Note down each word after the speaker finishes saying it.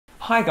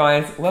Hi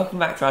guys, welcome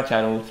back to our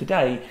channel.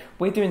 Today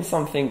we're doing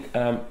something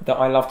that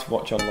I love to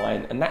watch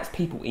online, and that's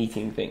people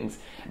eating things.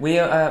 We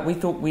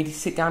thought we'd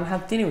sit down and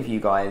have dinner with you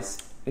guys.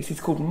 This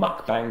is called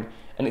mukbang,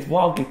 and it's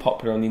wildly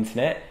popular on the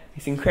internet.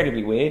 It's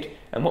incredibly weird,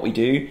 and what we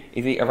do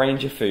is eat a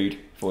range of food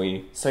for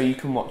you, so you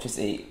can watch us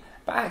eat.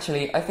 But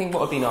actually, I think what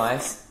would be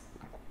nice...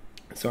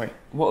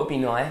 What would be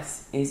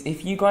nice is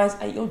if you guys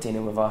ate your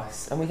dinner with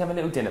us, and we have a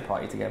little dinner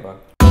party together.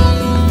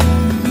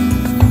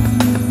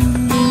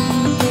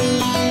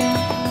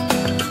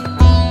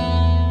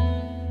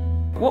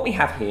 What we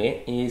have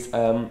here is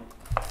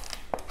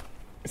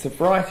it's a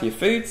variety of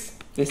foods.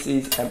 This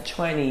is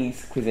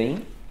Chinese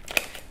cuisine.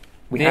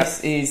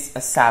 This is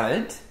a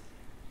salad.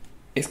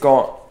 It's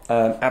got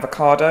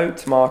avocado,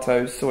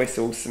 tomatoes, soy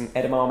sauce, some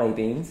edamame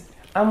beans,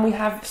 and we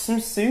have some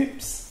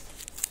soups.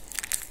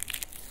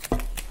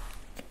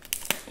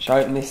 Shall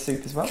I open this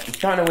soup as well? I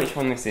don't know which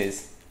one this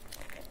is.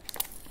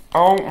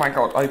 Oh my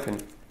god!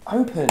 Open,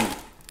 open.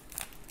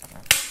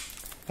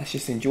 Let's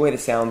just enjoy the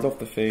sounds of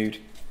the food.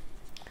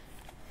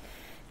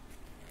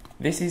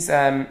 This is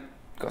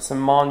got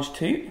some mange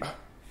tout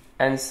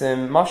and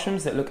some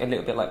mushrooms that look a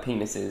little bit like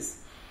penises.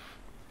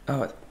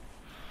 Oh, it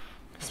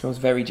smells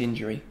very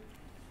gingery.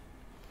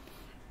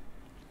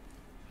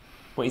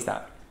 What is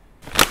that?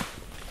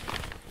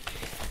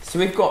 So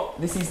we've got,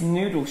 this is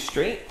Noodle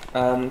Street,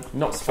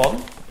 not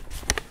Spawn.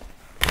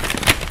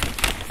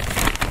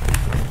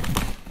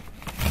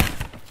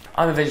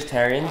 I'm a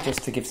vegetarian,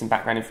 just to give some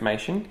background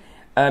information.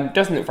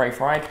 Doesn't look very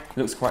fried,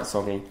 looks quite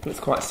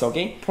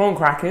soggy. Prawn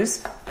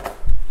crackers.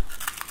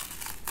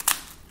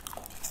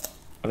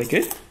 Are they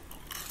good?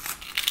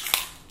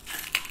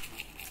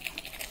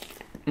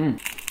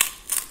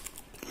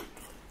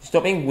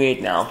 Stop being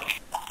weird now.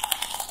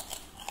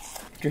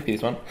 Drippy,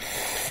 this one.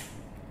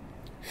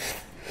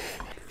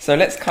 So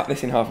let's cut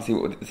this in half and see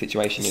what the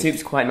situation is.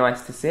 Soup's quite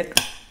nice to sip.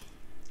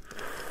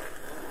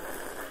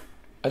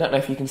 I don't know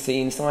if you can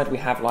see inside, we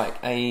have like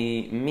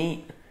a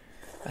meat.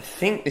 I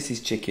think this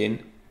is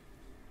chicken.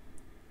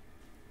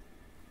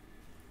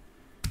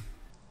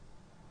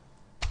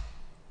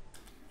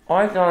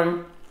 I've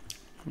done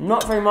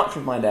not very much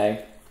of my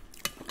day.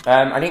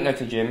 I didn't go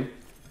to the gym.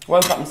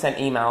 Woke up and sent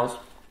emails.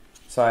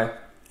 So,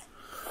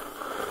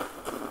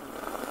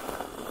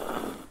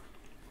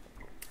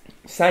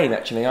 same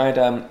actually. I had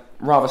a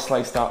rather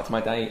slow start to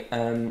my day.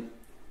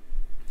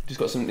 Just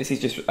got some. This is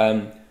just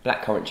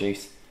blackcurrant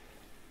juice.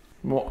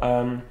 What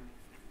are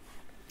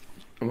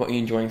you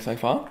enjoying so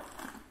far?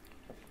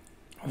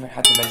 I've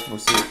had the vegetable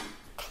soup.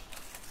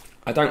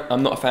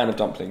 I'm not a fan of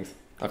dumplings.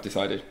 I've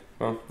decided.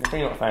 Well, I'm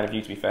probably not a fan of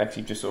you, to be fair, because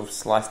you've just sort of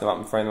sliced them up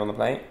and thrown them on the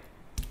plate.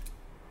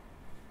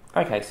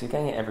 Okay, so you're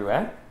getting it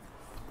everywhere.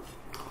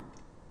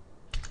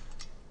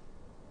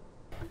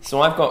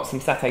 So I've got some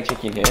satay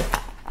chicken here.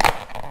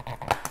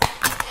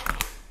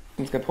 I'm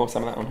just going to pour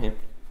some of that on here.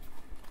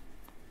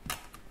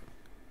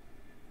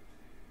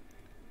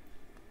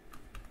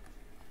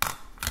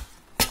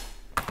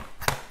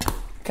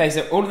 Okay,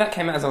 so all of that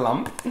came out as a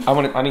lump.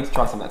 I need to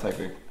try some of that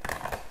tofu.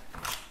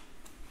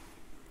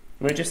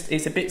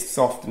 It's a bit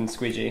soft and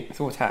squidgy. It's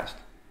all attached.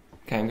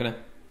 Okay, I'm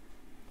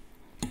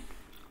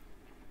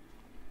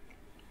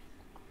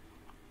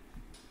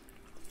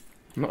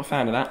not a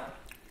fan of that.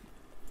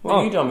 What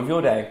have you done with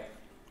your day?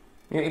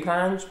 You got any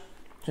plans?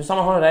 So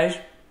summer holidays?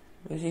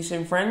 You see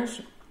some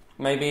friends?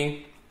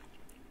 Maybe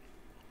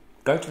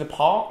go to the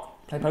park?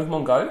 Play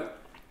Pokemon Go?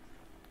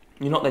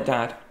 You're not their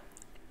dad.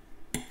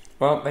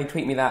 Well, they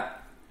tweet me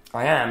that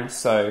I am,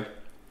 so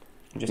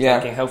I'm just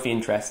taking a healthy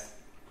interest.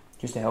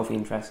 Just a healthy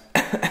interest.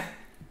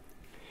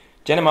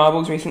 Jenna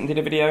Marbles recently did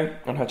a video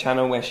on her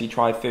channel where she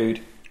tried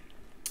food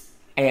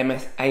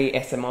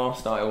ASMR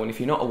style, and if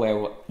you're not aware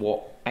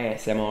what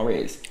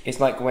ASMR is, it's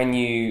like when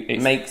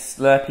it makes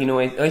slurpy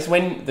noise. It's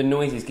when the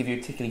noises give you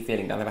a tickly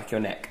feeling down the back of your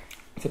neck.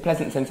 It's a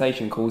pleasant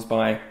sensation caused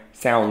by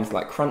sounds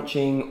like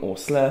crunching or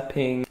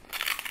slurping.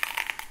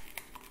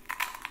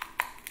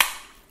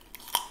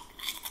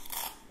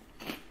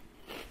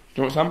 Do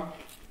you want some?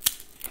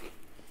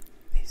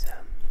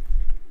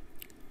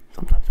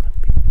 Sometimes when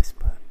people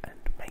whisper and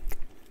make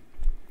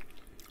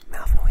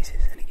mouth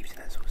noises, and it gives you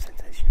that sort of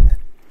sensation that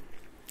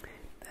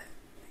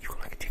you've got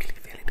like a tickly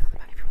feeling down the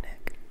back of your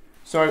neck.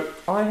 So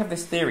I have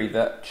this theory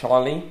that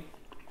Charlie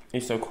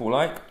is so cool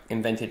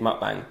invented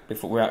mukbang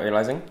without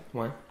realising.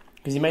 Why?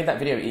 Because he made that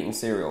video eating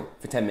cereal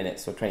for 10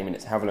 minutes or 20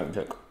 minutes, however long it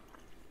took.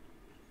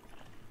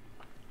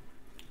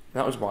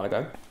 That was a while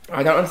ago.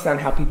 I don't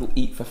understand how people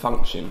eat for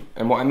function,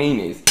 and what I mean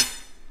is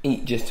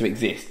eat just to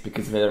exist,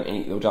 because if they don't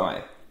eat they'll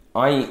die.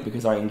 I eat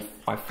because I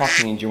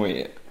fucking enjoy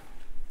it.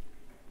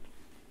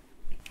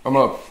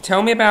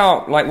 Tell me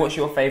about, like, what's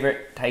your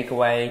favourite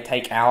takeaway,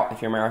 take-out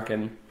if you're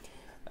American?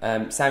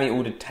 Sammy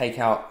ordered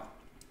takeout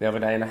the other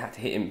day and I had to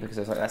hit him because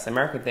I was like, that's an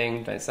American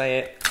thing, don't say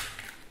it.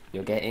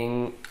 You're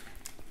getting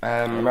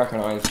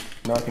Americanised,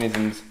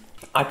 Americanisms.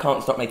 I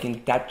can't stop making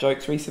dad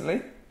jokes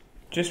recently.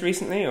 Just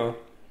recently, or?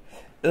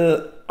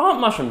 Aren't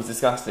mushrooms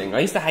disgusting?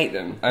 I used to hate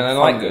them. And I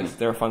like them.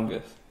 They're a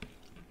fungus.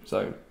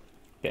 So,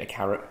 get a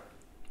carrot.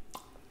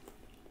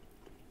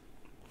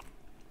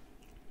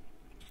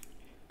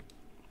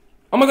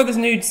 Oh my god, there's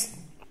nudes.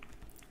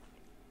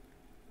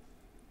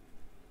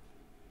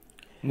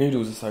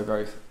 Noodles are so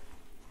gross.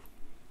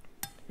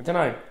 I don't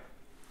know.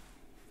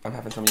 I'm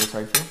having some of your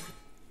tofu.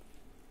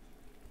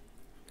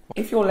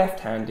 If you're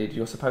left-handed,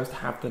 you're supposed to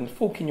have the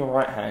fork in your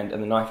right hand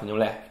and the knife in your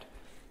left.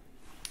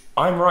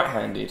 I'm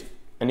right-handed,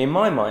 and in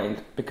my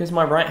mind, because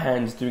my right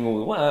hand's doing all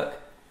the work,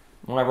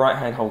 my right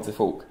hand holds the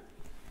fork.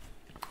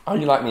 Are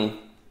you like me?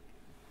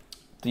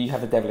 Do you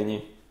have the devil in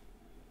you?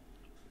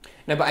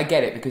 No, but I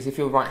get it, because if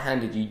you're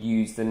right-handed, you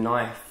use the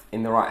knife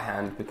in the right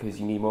hand because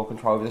you need more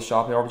control over the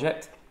sharper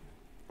object.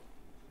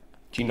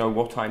 Do you know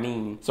what I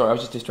mean? Sorry, I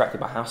was just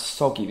distracted by how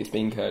soggy this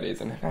bean curd is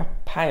and how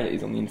pale it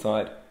is on the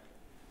inside.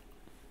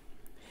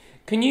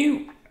 Can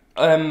you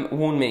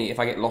warn me if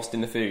I get lost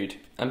in the food?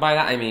 And by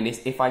that I mean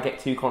if I get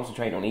too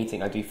concentrated on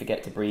eating, I do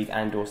forget to breathe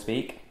and or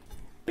speak.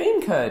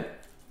 Bean curd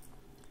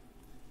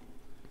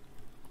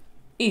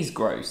is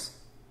gross.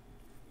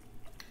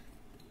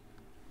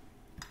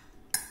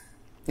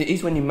 It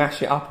is when you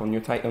mash it up on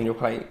your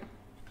plate.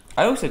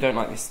 I also don't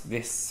like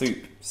this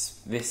soup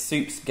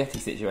spaghetti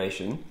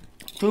situation.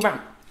 Talk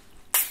about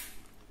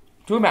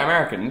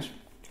Americans.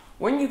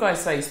 When you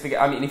guys say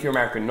spaghetti, I mean if you're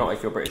American, not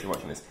if you're British and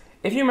watching this.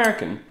 If you're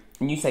American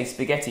and you say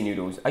spaghetti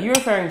noodles, are you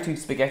referring to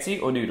spaghetti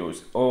or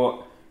noodles?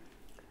 Or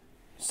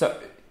so?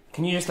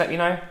 Can you just let me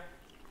know?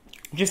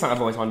 Just like I've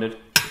always wondered.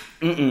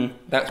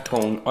 That's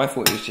prawn. I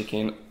thought it was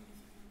chicken.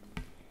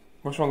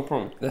 What's wrong with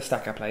prawn? They're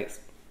stacker plates.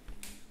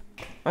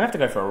 I have to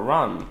go for a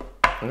run.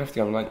 I have to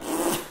go and like.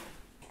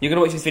 You're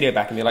gonna watch this video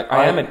back and be like,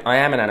 I am an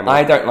animal.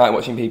 I don't like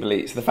watching people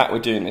eat, so the fact we're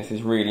doing this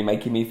is really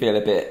making me feel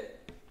a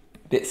bit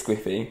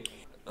squiffy.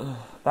 Ugh,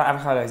 that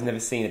avocado has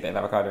never seen a bit of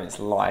avocado in its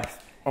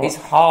life. Oh. It's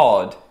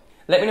hard.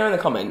 Let me know in the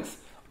comments.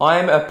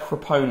 I'm a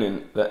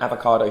proponent that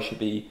avocado should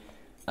be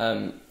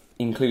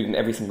included in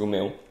every single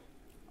meal.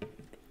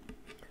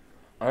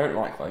 I don't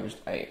like what I just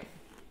ate.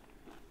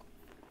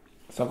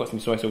 So I've got some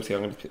soy sauce here,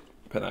 I'm going to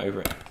put that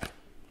over it.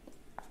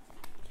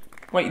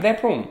 Wait, they're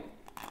prawn.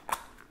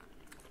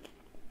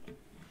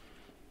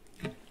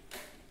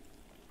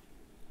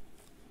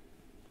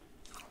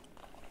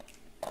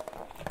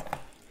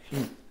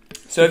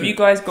 So have you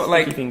guys got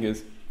like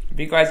fingers? Have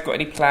you guys got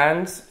any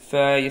plans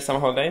for your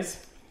summer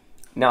holidays?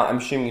 Now I'm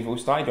assuming you've all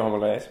started your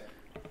holidays.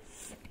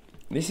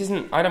 This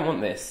isn't. I don't want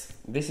this.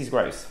 This is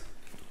gross.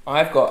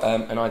 I've got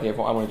an idea of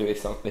what I want to do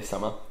this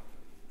summer.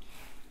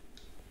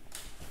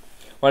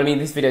 Well, I mean,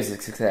 this video is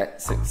a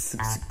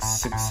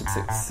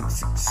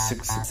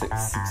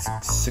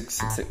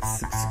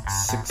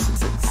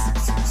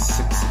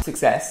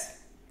success.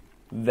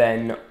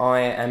 Then I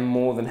am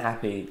more than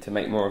happy to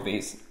make more of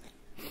these.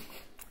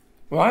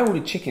 Well, I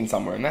ordered chicken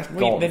somewhere, and that's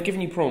gone. They've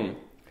given you prawn.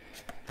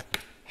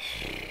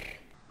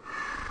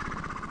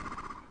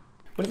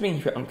 What does it mean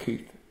if you're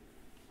uncouth?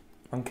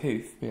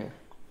 Uncouth? Yeah.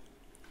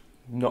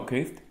 Not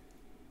couth?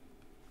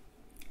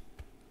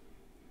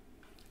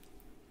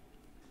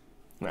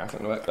 No, that's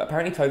not gonna work. But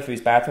apparently tofu is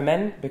bad for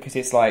men because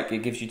it's like, it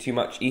gives you too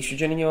much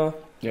estrogen in your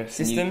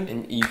system.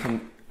 And you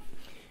can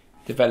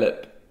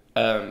develop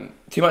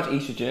too much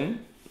estrogen,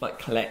 like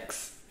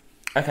collects.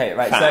 Okay,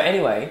 right, fat. So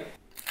anyway.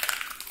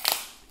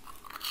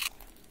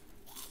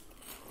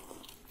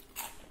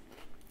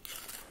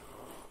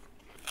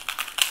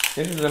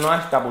 This is a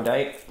nice double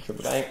date,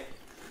 triple date.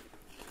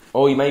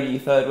 Or maybe your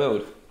third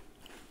world.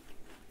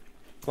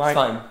 Right.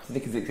 Fine,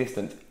 Nick is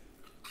existent.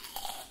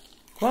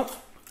 What?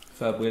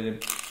 Third wheeling.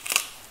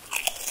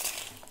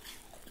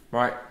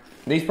 Right,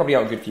 these probably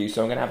aren't good for you,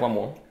 so I'm going to have one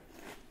more.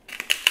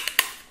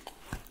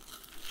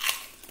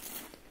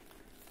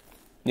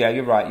 Yeah,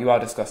 you're right, you are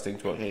disgusting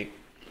to watch me eat.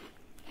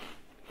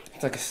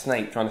 It's like a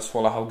snake trying to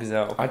swallow a whole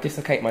gazelle. I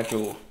dislocate my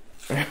jaw.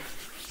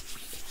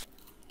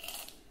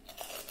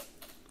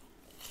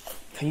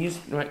 Can you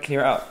just clear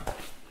it up?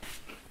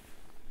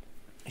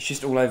 It's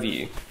just all over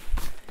you.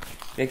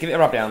 Yeah, give it a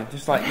rub down.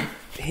 Just like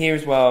here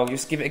as well.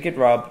 Just give it a good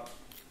rub.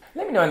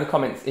 Let me know in the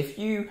comments if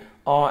you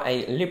are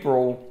a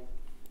liberal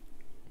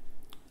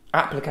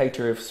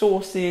applicator of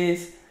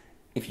sauces,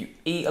 if you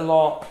eat a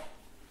lot.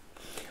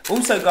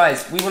 Also,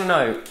 guys, we want to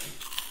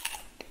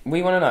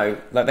know,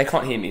 like they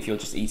can't hear me if you're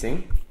just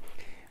eating.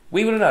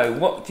 We want to know,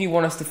 what do you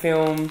want us to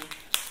film?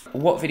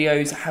 What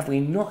videos have we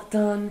not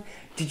done?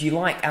 Did you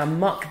like our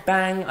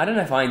mukbang? I don't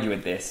know if I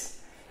enjoyed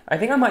this. I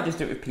think I might just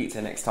do it with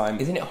pizza next time.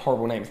 Isn't it a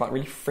horrible name? It's like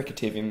really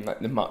fricative in like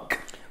the muck.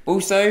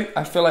 Also,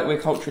 I feel like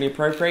we're culturally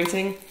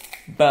appropriating,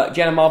 but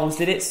Jenna Marbles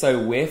did it,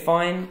 so we're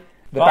fine.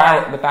 The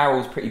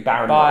barrel's pretty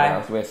barren right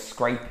now, so we're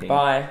scraping.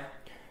 Bye.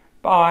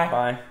 Bye.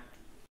 Bye.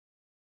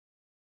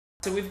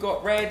 So we've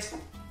got red,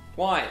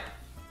 white,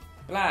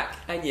 black,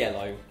 and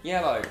yellow.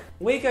 Yellow.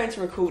 We're going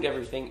to record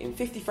everything in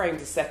 50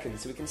 frames a second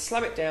so we can slow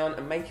it down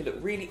and make it look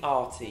really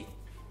arty.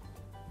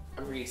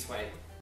 I'm really sweating.